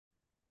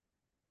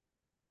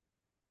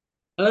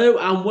Hello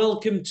and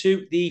welcome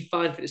to the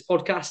Fine Fitness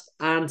Podcast.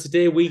 And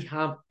today we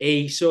have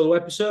a solo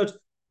episode.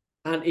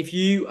 And if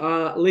you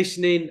are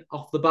listening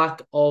off the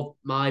back of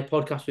my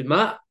podcast with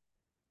Matt,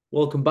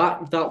 welcome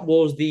back. That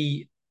was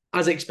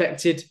as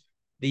expected,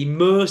 the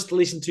most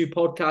listened to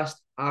podcast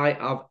I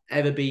have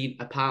ever been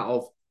a part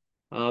of.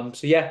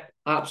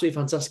 Absolutely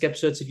fantastic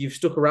episodes. If you've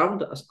stuck around,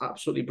 that's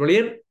absolutely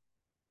brilliant.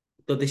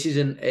 But this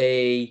isn't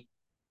an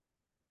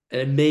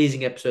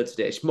amazing episode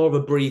today. It's more of a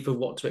brief of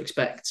what to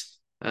expect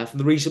from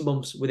the recent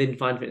months within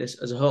Fine Fitness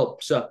as a whole.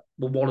 So,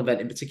 one event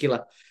in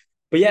particular.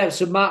 But yeah,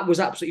 so Matt was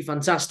absolutely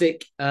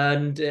fantastic,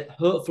 and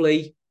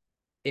hopefully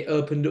it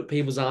opened up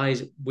people's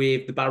eyes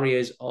with the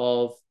barriers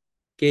of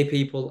gay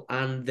people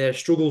and their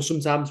struggles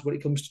sometimes when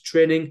it comes to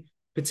training,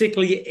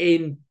 particularly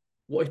in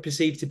what is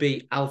perceived to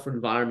be alpha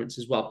environments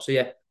as well. So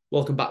yeah,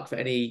 welcome back for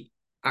any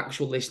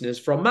actual listeners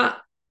from Matt.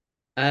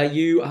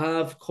 You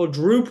have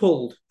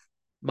quadrupled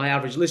my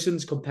average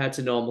listens compared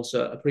to normal.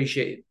 So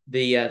appreciate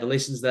the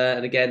listens there.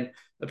 And again,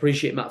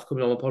 appreciate Matt for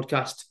coming on my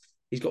podcast.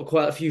 He's got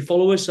quite a few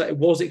followers, so it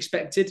was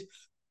expected.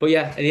 But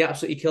yeah, and he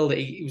absolutely killed it.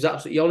 He was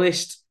absolutely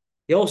honest.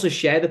 He also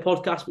shared the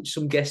podcast, which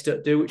some guests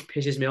don't do, which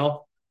pisses me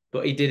off.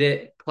 But he did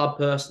it, club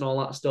person, all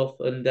that stuff.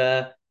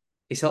 And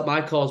he's helped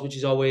my cause, which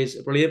is always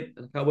brilliant.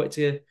 And I can't wait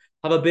to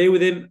have a beer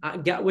with him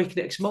at Gatwick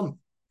next month.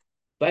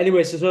 But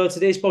anyway, so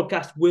today's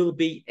podcast will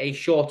be a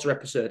shorter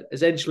episode.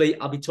 Essentially,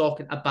 I'll be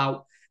talking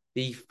about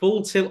the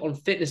Full Tilt on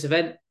Fitness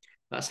event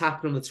that's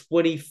happening on the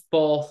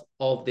 24th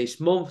of this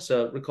month.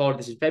 So recorded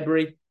this in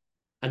February.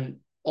 And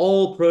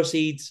all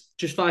proceeds,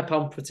 just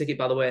 £5 per ticket,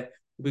 by the way,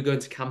 will be going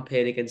to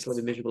campaign against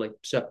living miserably.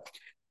 So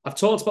I've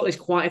talked about this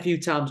quite a few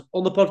times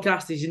on the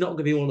podcast. This is not going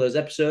to be one of those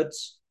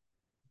episodes,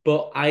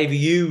 but I've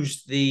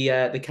used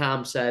the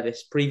Calm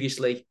service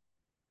previously,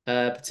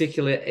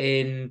 particularly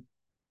in,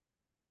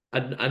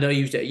 I know I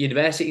used it at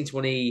university in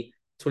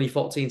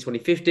 2014,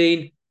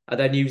 2015. I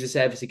then used the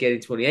service again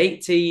in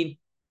 2018.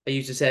 I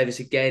used the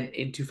service again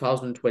in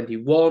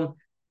 2021.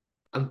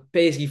 And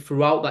basically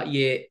throughout that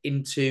year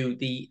into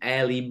the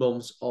early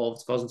months of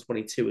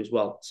 2022 as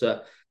well.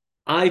 So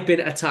I've been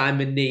at a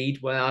time in need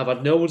where I've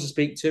had no one to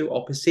speak to,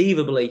 or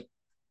perceivably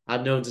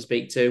had no one to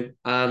speak to.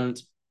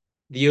 And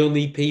the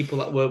only people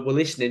that were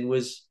listening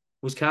was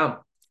Cam.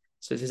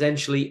 So it's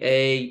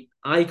essentially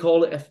I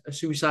call it a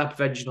suicide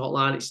prevention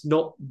hotline. It's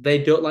not,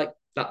 they don't like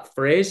that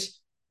phrase,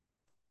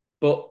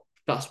 but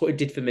that's what it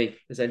did for me,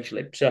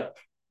 essentially. So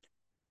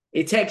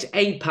it takes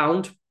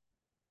 £8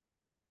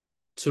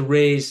 to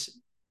raise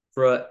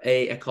for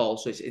a call.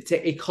 So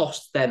it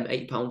costs them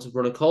 £8 to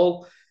run a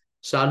call.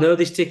 So I know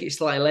this ticket is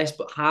slightly less,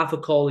 but half a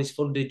call is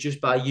funded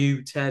just by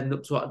you turning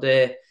up to that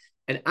day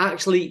and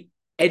actually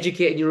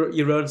educating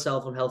your own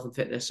self on health and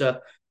fitness. So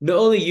not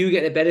only you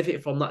get a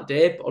benefit from that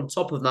day, but on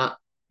top of that,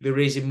 you're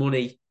raising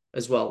money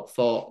as well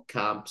for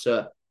Calm.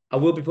 So I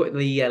will be putting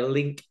the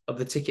link of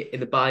the ticket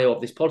in the bio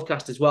of this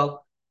podcast as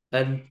well.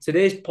 And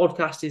today's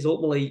podcast is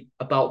ultimately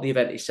about the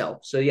event itself.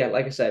 So yeah,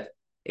 like I said,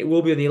 it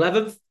will be on the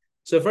 11th.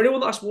 So for anyone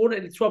that's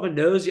wanting to have a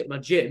nosy at my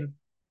gym,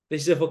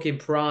 this is a fucking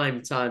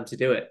prime time to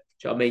do it.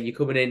 Do you know what I mean? You're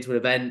coming into an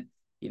event,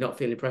 you're not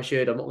feeling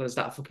pressured. I'm not going to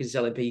start fucking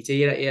selling PT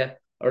at you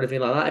or anything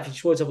like that. If you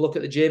just want to have a look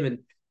at the gym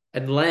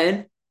and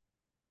learn,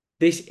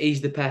 this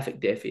is the perfect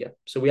day for you.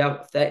 So we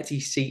have 30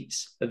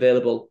 seats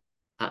available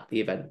at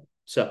the event.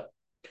 So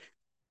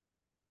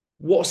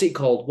what's it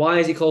called? Why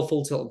is it called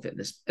Full Tilt on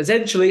Fitness?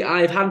 Essentially,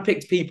 I've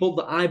handpicked people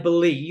that I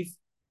believe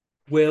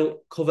will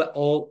cover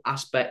all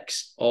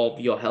aspects of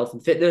your health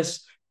and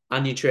fitness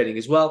and your training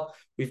as well.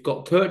 We've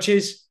got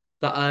coaches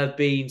that have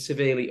been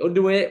severely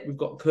underweight. We've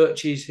got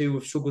coaches who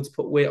have struggled to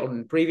put weight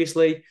on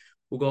previously.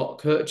 We've got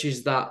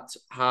coaches that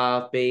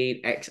have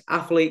been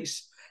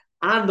ex-athletes.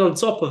 And on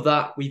top of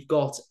that, we've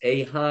got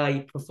a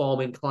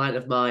high-performing client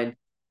of mine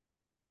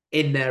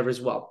in there as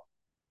well.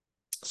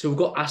 So we've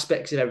got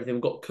aspects of everything.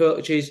 We've got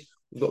coaches,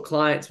 we've got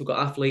clients, we've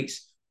got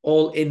athletes,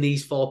 all in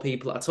these four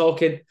people that are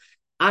talking.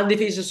 And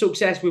if it's a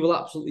success, we will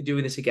absolutely do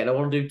this again. I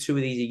want to do 2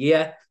 of these a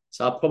year.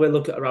 So I'll probably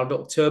look at around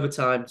October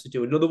time to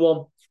do another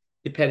one,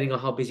 depending on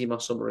how busy my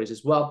summer is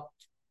as well.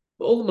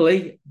 But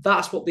ultimately,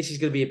 that's what this is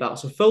going to be about.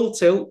 So Full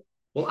Tilt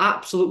will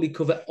absolutely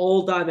cover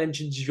all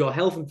dimensions of your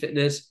health and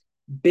fitness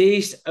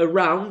based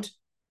around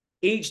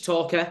each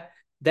talker,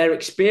 their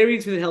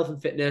experience with health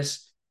and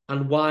fitness,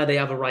 and why they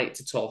have a right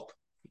to talk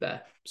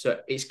there. So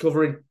it's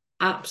covering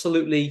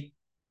absolutely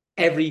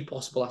every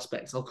possible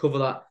aspect. I'll cover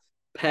that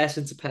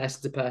person to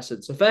person to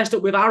person. So first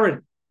up with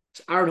Aaron.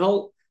 It's Aaron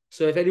Holt.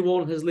 So if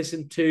anyone has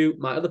listened to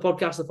my other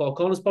podcast, the Four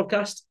Corners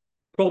podcast,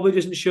 probably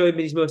doesn't show him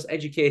in his most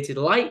educated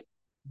light,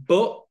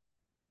 but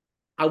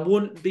I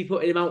wouldn't be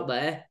putting him out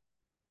there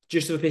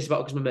just to be pissed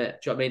about because I'm a mate.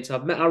 Do you know what I mean? So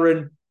I've met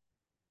Aaron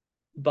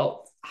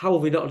about, how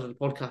have we not done a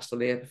podcast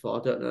on here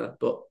before? I don't know.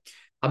 But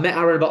I met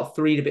Aaron about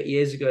 3 and a bit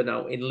years ago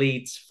now in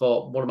Leeds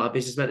for one of my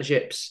business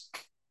mentorships.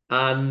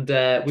 And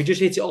we just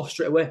hit it off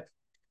straight away.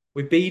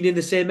 We've been in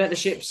the same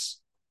mentorships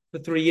for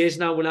 3 years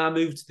now. When I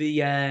moved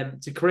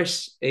to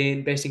Chris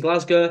based in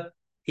Glasgow,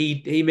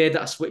 he made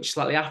that switch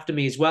slightly after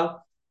me as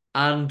well,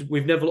 and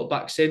we've never looked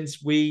back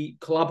since. We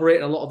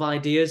collaborate on a lot of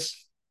ideas,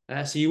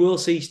 So you will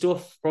see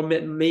stuff from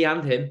me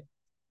and him.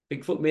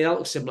 Big fuck me and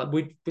Alex similar.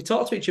 We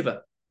talk to each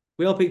other.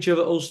 We help each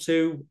other, us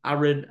two,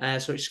 Aaron,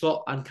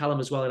 Scott and Callum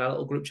as well in our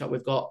little group chat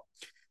we've got.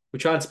 We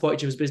try and support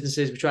each other's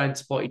businesses. We try and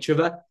support each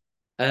other.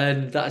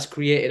 And that has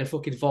created a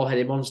fucking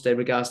four-headed monster in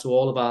regards to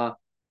all of our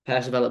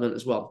personal development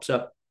as well.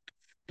 So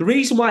the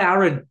reason why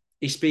Aaron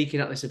is speaking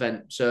at this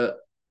event, so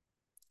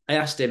I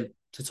asked him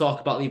to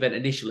talk about the event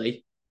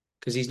initially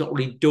because he's not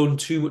really done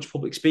too much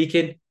public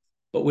speaking,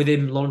 but with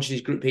him launching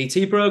his group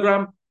PT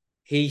program,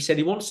 he said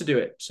he wants to do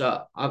it.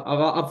 So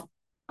I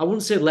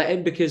wouldn't say let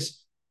him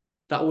because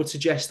that would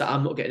suggest that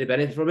I'm not getting a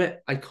benefit from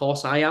it. Of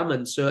course I am,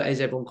 and so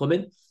is everyone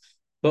coming.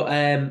 But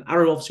Aaron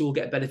obviously will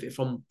get a benefit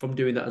from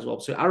doing that as well.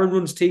 So Aaron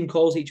runs team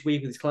calls each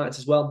week with his clients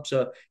as well.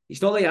 So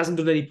it's not that he hasn't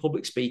done any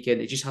public speaking,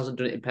 he just hasn't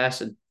done it in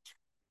person.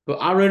 But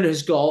Aaron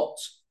has got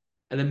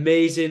an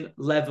amazing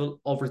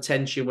level of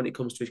retention when it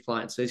comes to his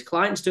clients. So his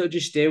clients don't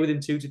just stay with him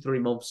 2 to 3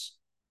 months.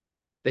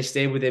 They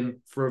stay with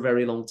him for a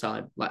very long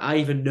time. Like I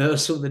even know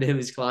some of the name of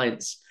his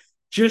clients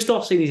just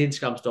off seeing his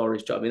Instagram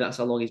stories. Do you know what I mean? That's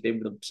how long he's been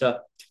with them. So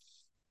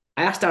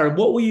I asked Aaron,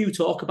 what will you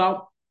talk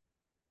about?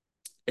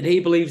 And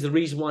he believes the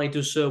reason why he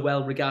does so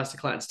well in regards to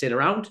clients staying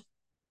around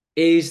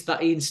is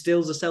that he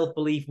instills a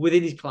self-belief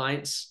within his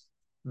clients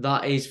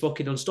that is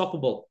fucking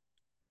unstoppable.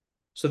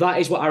 So that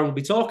is what Aaron will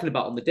be talking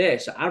about on the day.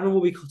 So Aaron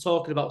will be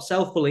talking about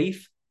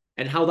self-belief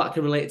and how that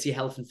can relate to your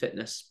health and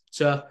fitness.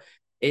 So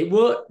it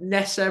won't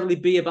necessarily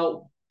be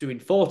about doing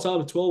 4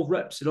 times 12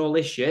 reps and all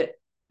this shit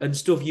and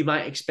stuff you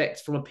might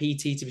expect from a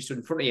PT to be stood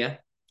in front of you.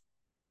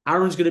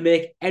 Aaron's going to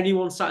make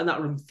anyone sat in that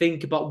room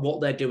think about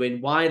what they're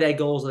doing, why their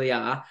goals they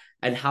are,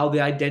 and how they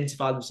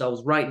identify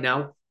themselves right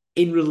now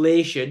in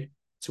relation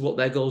to what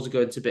their goals are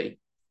going to be.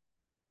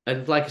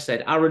 And like I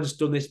said, Aaron's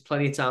done this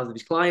plenty of times with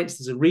his clients.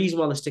 There's a reason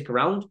why they stick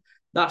around.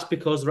 That's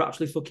because they're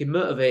actually fucking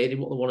motivated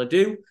in what they want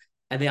to do,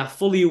 and they are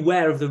fully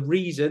aware of the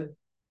reason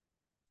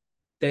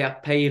they are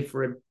paying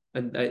for him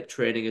and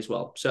training as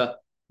well. So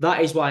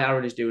that is why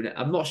Aaron is doing it.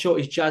 I'm not sure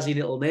what his jazzy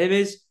little name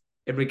is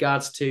in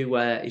regards to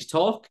his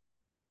talk.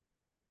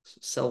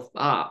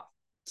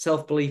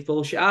 Self-belief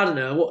bullshit. I don't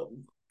know what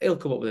he'll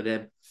come up with a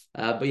name.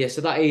 But yeah,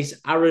 so that is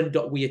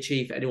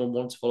Aaron.weachieve if anyone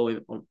wants to follow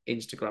him on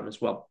Instagram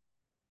as well.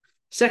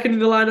 Second in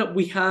the lineup,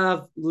 we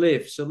have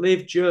Liv. So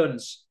Liv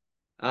Jones.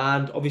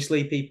 And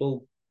obviously,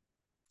 people,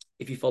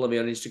 if you follow me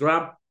on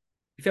Instagram,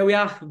 I feel we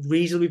are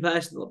reasonably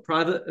personal,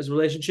 private as a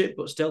relationship,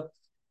 but still.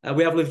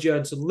 We have Liv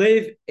Jones. So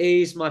Liv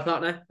is my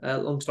partner,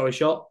 long story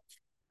short.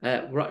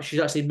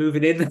 She's actually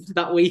moving in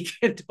that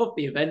weekend of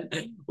the event,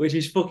 which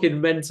is fucking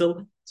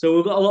mental. So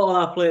we've got a lot on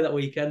our plate that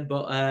weekend,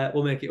 but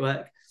we'll make it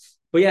work.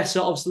 But yeah,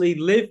 so obviously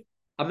Liv,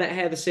 I met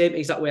her the same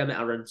exact way I met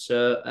Aaron.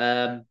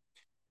 So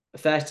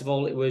first of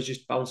all, it was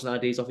just bouncing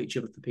ideas off each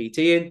other for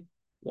PTing.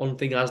 One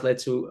thing has led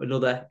to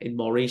another in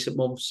more recent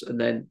months,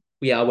 and then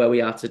we are where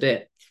we are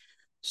today.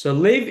 So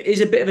Liv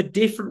is a bit of a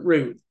different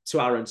route to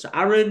Aaron. So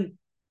Aaron,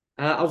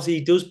 obviously,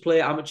 he does play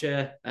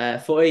amateur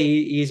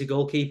footy. He is a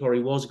goalkeeper, or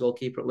he was a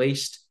goalkeeper at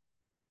least.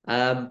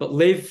 But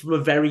Liv, from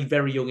a very,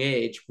 very young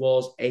age,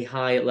 was a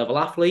high-level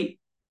athlete.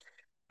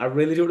 I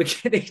really don't want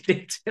to get these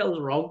details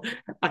wrong.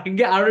 I can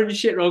get Aaron's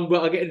shit wrong,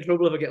 but I'll get in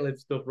trouble if I get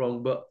Liv's stuff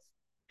wrong. But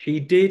she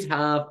did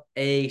have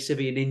a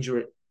severe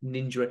injury,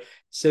 knee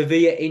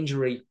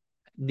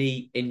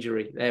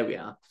injury. There we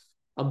are.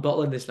 I'm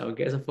bottling this now in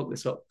case I fuck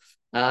this up.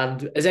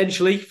 And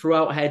essentially,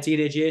 throughout her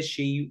teenage years,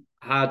 she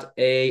had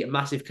a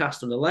massive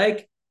cast on the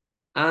leg,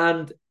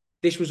 and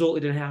this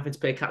resulted in her having to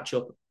play catch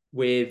up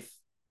with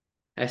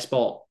her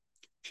sport.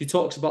 She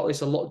talks about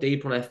this a lot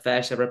deeper on her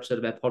first ever episode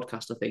of her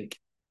podcast, I think.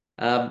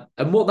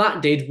 And what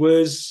that did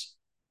was,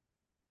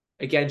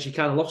 again, she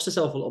kind of lost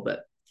herself a little bit.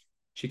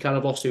 She kind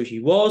of lost who she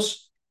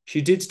was.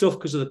 She did stuff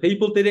because other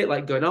people did it,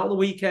 like going out on the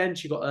weekend.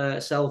 She got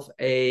herself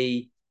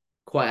a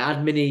quite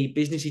admin-y,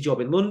 businessy job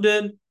in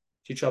London.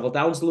 She travelled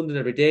down to London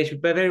every day. She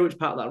was very much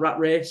part of that rat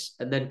race.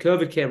 And then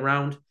COVID came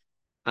around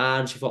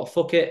and she thought,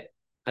 fuck it.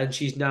 And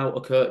she's now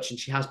a coach, and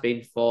she has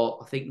been for,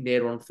 I think,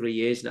 near on 3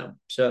 years now.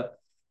 So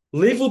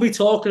Liv will be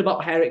talking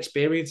about her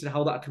experience and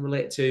how that can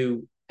relate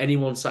to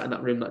anyone sat in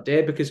that room that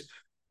day, because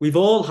we've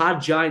all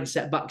had giant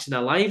setbacks in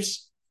our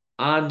lives,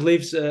 and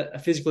Liv's a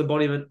physical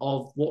embodiment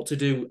of what to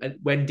do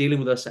when dealing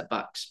with those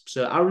setbacks.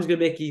 So Aaron's going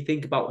to make you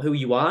think about who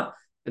you are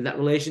and that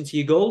relation to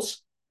your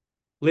goals.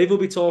 Liv will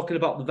be talking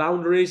about the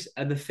boundaries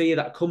and the fear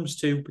that comes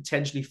to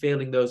potentially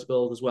failing those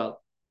goals as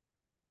well.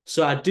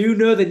 So I do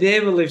know the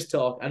name of Liv's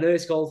talk. I know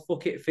it's called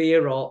Fuck It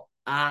Fear, or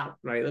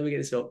right, let me get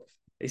this up.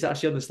 It's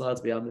actually on the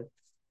slides behind me,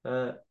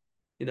 for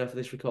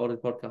this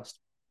recorded podcast.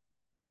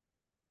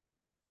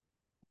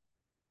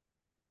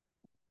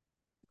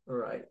 All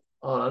right.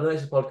 Oh, I know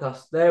it's a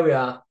podcast. There we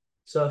are.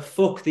 So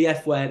Fuck the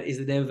F word is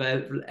the name of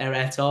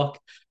our talk.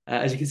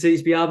 As you can see,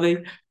 it's behind me.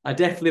 I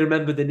definitely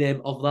remember the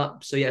name of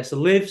that. So yeah, so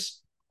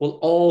Liv's will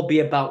all be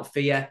about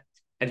fear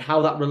and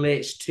how that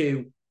relates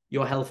to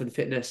your health and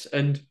fitness.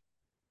 And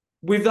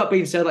with that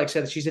being said, like I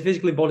said, she's a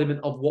physical embodiment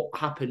of what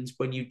happens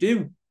when you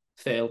do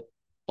fail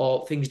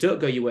or things don't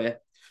go your way.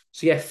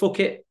 So yeah,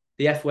 fuck it.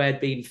 The F word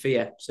being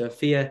fear. So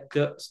fear,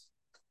 guts.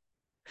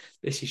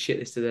 This is shit,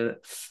 this today.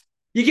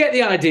 You get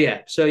the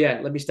idea. So yeah,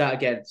 let me start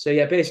again. So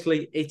yeah,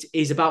 basically it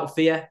is about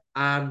fear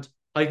and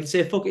how you can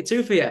say fuck it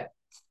to fear.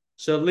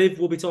 So Liv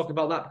will be talking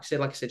about that because,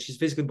 like I said, she's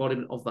physical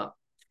embodiment of that.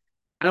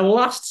 And our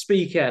last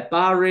speaker,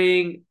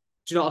 barring,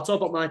 do you know, I'll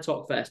talk about my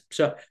talk first.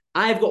 So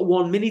I've got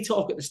one mini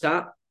talk at the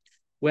start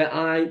where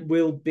I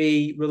will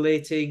be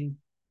relating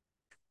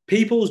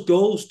people's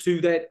goals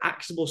to their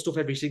actionable stuff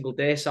every single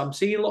day. So I'm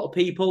seeing a lot of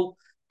people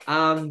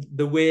and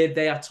the way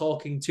they are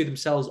talking to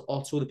themselves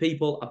or to other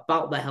people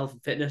about their health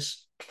and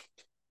fitness.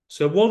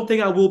 So one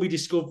thing I will be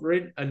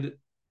discovering and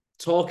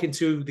talking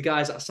to the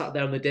guys that I sat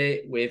there on the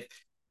day with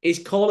is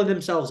calling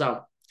themselves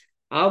out.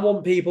 I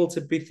want people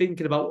to be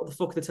thinking about what the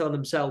fuck they're telling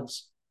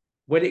themselves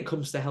when it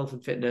comes to health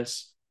and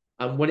fitness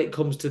and when it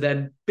comes to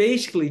them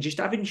basically just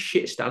having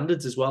shit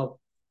standards as well.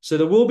 So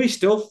there will be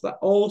stuff that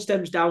all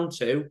stems down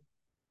to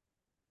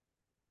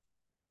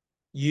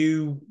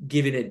you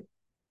giving in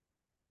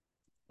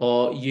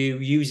or you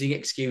using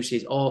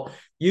excuses or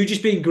you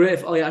just being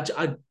grateful.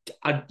 Oh,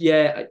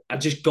 yeah, I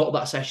just got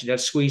that session. I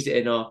squeezed it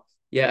in. Or,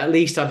 yeah, at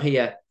least I'm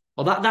here.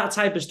 Or that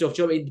type of stuff.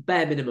 Do you know what I mean? The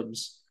bare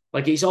minimums.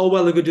 Like, it's all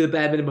well and good to do the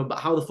bare minimum, but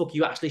how the fuck are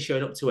you actually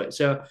showing up to it?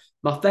 So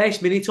my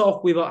first mini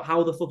talk will be about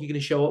how the fuck you're going to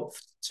show up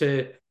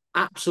to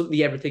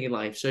absolutely everything in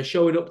life. So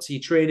showing up to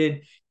your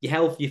training, your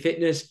health, your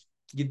fitness,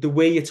 the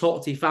way you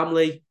talk to your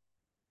family,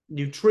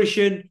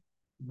 nutrition,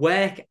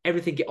 work,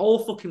 everything. It all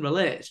fucking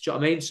relates. Do you know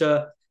what I mean?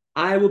 So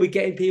I will be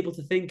getting people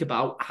to think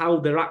about how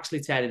they're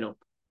actually turning up.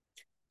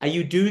 Are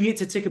you doing it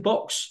to tick a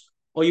box?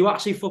 Or are you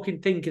actually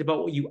fucking thinking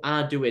about what you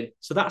are doing?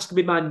 So that's going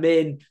to be my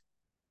main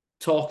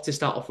talk to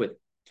start off with.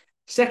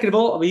 Second of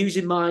all, I'm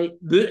using my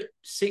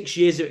 6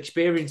 years of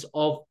experience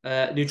of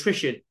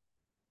nutrition.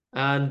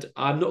 And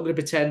I'm not going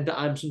to pretend that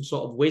I'm some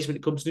sort of whiz when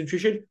it comes to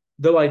nutrition,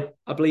 though I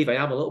believe I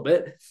am a little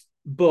bit.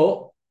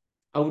 But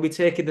I will be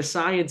taking the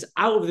science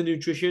out of the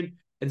nutrition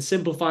and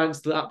simplifying it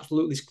to the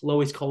absolutely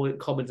lowest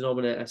common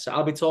denominator. So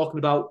I'll be talking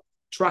about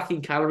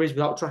tracking calories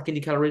without tracking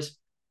your calories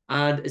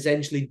and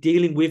essentially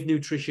dealing with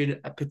nutrition,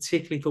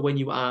 particularly for when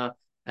you are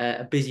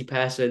a busy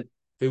person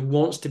who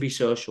wants to be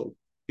social,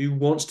 who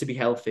wants to be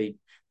healthy,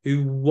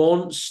 who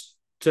wants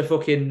to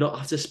fucking not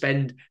have to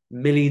spend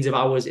millions of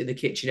hours in the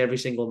kitchen every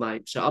single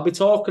night. So I'll be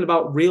talking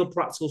about real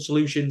practical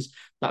solutions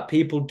that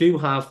people do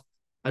have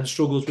and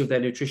struggles with their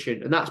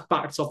nutrition. And that's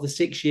backed off the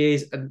 6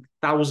 years and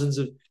thousands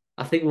of,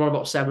 I think we're on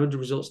about 700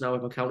 results now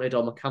if I counted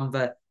on my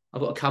Canva.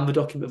 I've got a Canva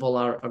document of all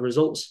our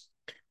results.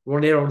 We're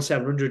on here on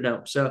 700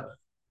 now. So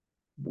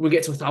we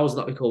get to 1,000,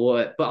 that'd be cool,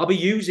 won't it? But I'll be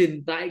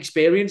using that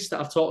experience that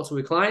I've talked to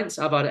with clients.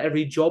 I've had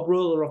every job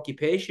role or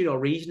occupation or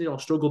reasoning or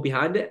struggle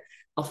behind it.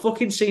 I've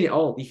fucking seen it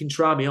all. You can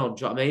try me on.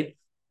 Do you know what I mean?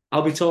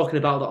 I'll be talking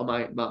about that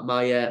on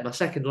my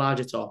second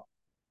larger talk.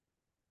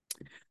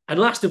 And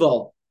last of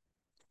all,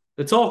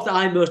 the talk that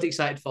I'm most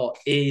excited for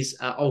is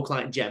All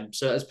Client Gem.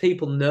 So as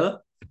people know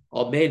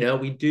or may know,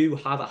 we do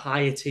have a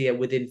higher tier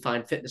within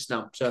Fine Fitness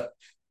now. So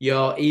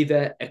you're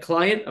either a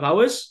client of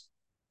ours,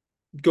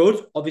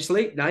 good,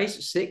 obviously,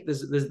 nice, sick.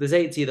 There's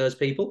 80 of those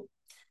people.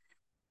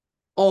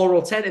 Or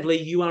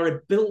alternatively, you are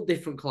a built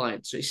different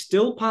client. So it's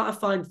still part of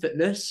Fine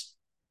Fitness,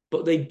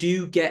 but they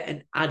do get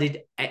an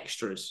added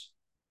extras.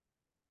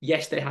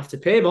 Yes, they have to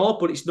pay more,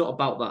 but it's not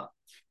about that.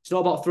 It's not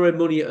about throwing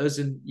money at us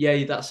and,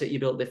 yeah, that's it, you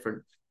built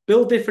different.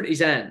 Built different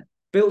is earned.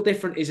 Built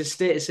different is a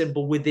status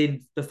symbol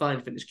within the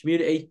Fine Fitness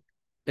community.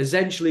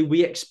 Essentially,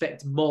 we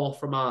expect more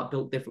from our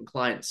built different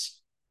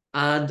clients.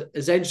 And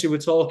essentially, we're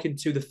talking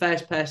to the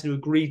first person who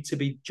agreed to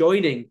be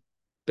joining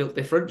Built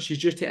Different. She's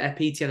just hit her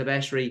PT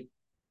anniversary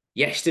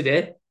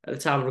yesterday at the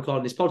time of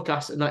recording this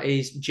podcast, and that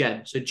is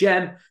Jem. So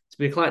Jem has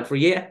been a client for a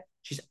year.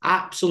 She's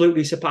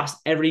absolutely surpassed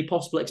every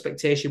possible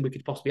expectation we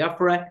could possibly have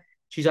for her.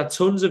 She's had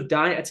tons of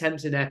diet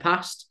attempts in her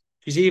past.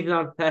 She's even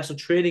had personal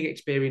training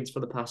experience for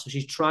the past, so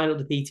she's tried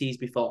other PTs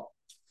before.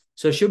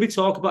 So she'll be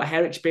talking about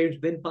her experience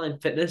within Fine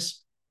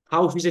Fitness,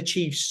 how she's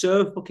achieved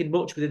so fucking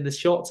much within the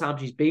short time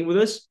she's been with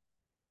us.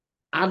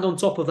 And on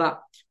top of that,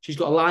 she's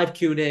got a live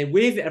Q&A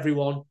with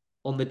everyone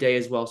on the day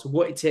as well. So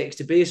what it takes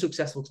to be a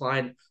successful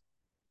client,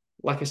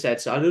 like I said.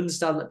 So I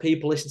understand that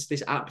people listen to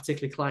this aren't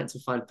particularly clients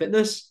of Fine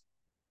Fitness,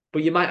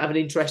 but you might have an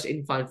interest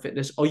in Fine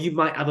Fitness or you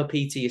might have a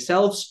PT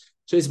yourselves.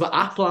 So it's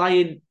about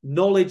applying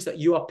knowledge that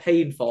you are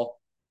paying for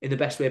in the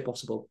best way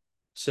possible.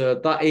 So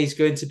that is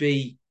going to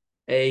be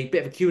a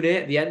bit of a Q&A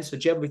at the end. So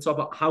Jem, we talk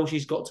about how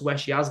she's got to where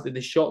she has in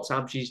this short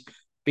time she's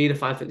been a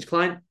Fine Fitness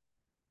client.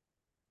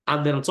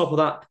 And then on top of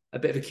that, a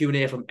bit of a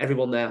Q&A from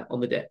everyone there on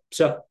the day.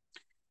 So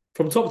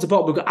from top to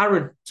bottom, we've got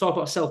Aaron talk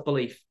about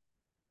self-belief.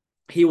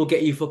 He will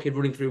get you fucking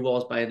running through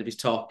walls by the end of his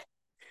talk.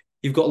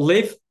 You've got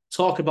Liv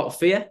talking about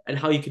fear and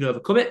how you can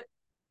overcome it.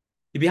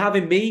 You'll be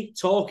having me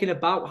talking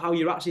about how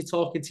you're actually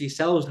talking to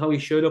yourselves and how you're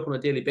showing up on a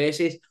daily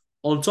basis.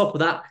 On top of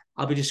that,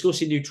 I'll be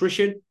discussing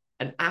nutrition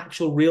and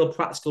actual real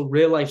practical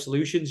real life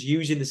solutions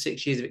using the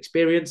 6 years of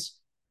experience.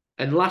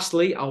 And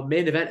lastly, our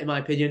main event, in my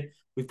opinion,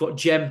 we've got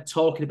Jem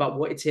talking about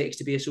what it takes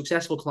to be a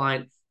successful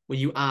client when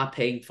you are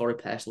paying for a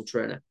personal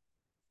trainer.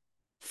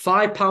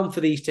 £5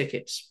 for these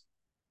tickets.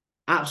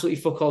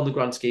 absolutely fuck all in the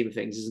grand scheme of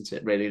things, isn't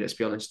it? Really, let's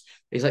be honest.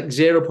 It's like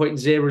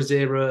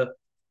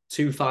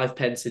 0.0025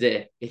 pence a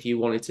day if you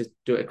wanted to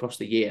do it across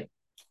the year.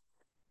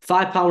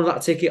 £5 of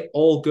that ticket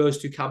all goes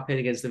to campaign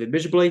against living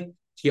miserably.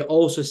 So you're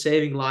also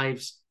saving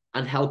lives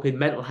and helping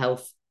mental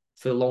health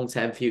for the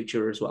long-term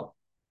future as well.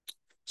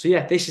 So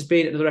yeah, this has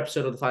been another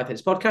episode of the 5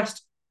 Pence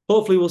Podcast.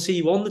 Hopefully we'll see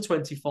you on the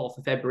 24th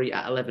of February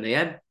at 11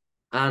 a.m.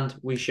 and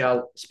we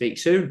shall speak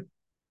soon.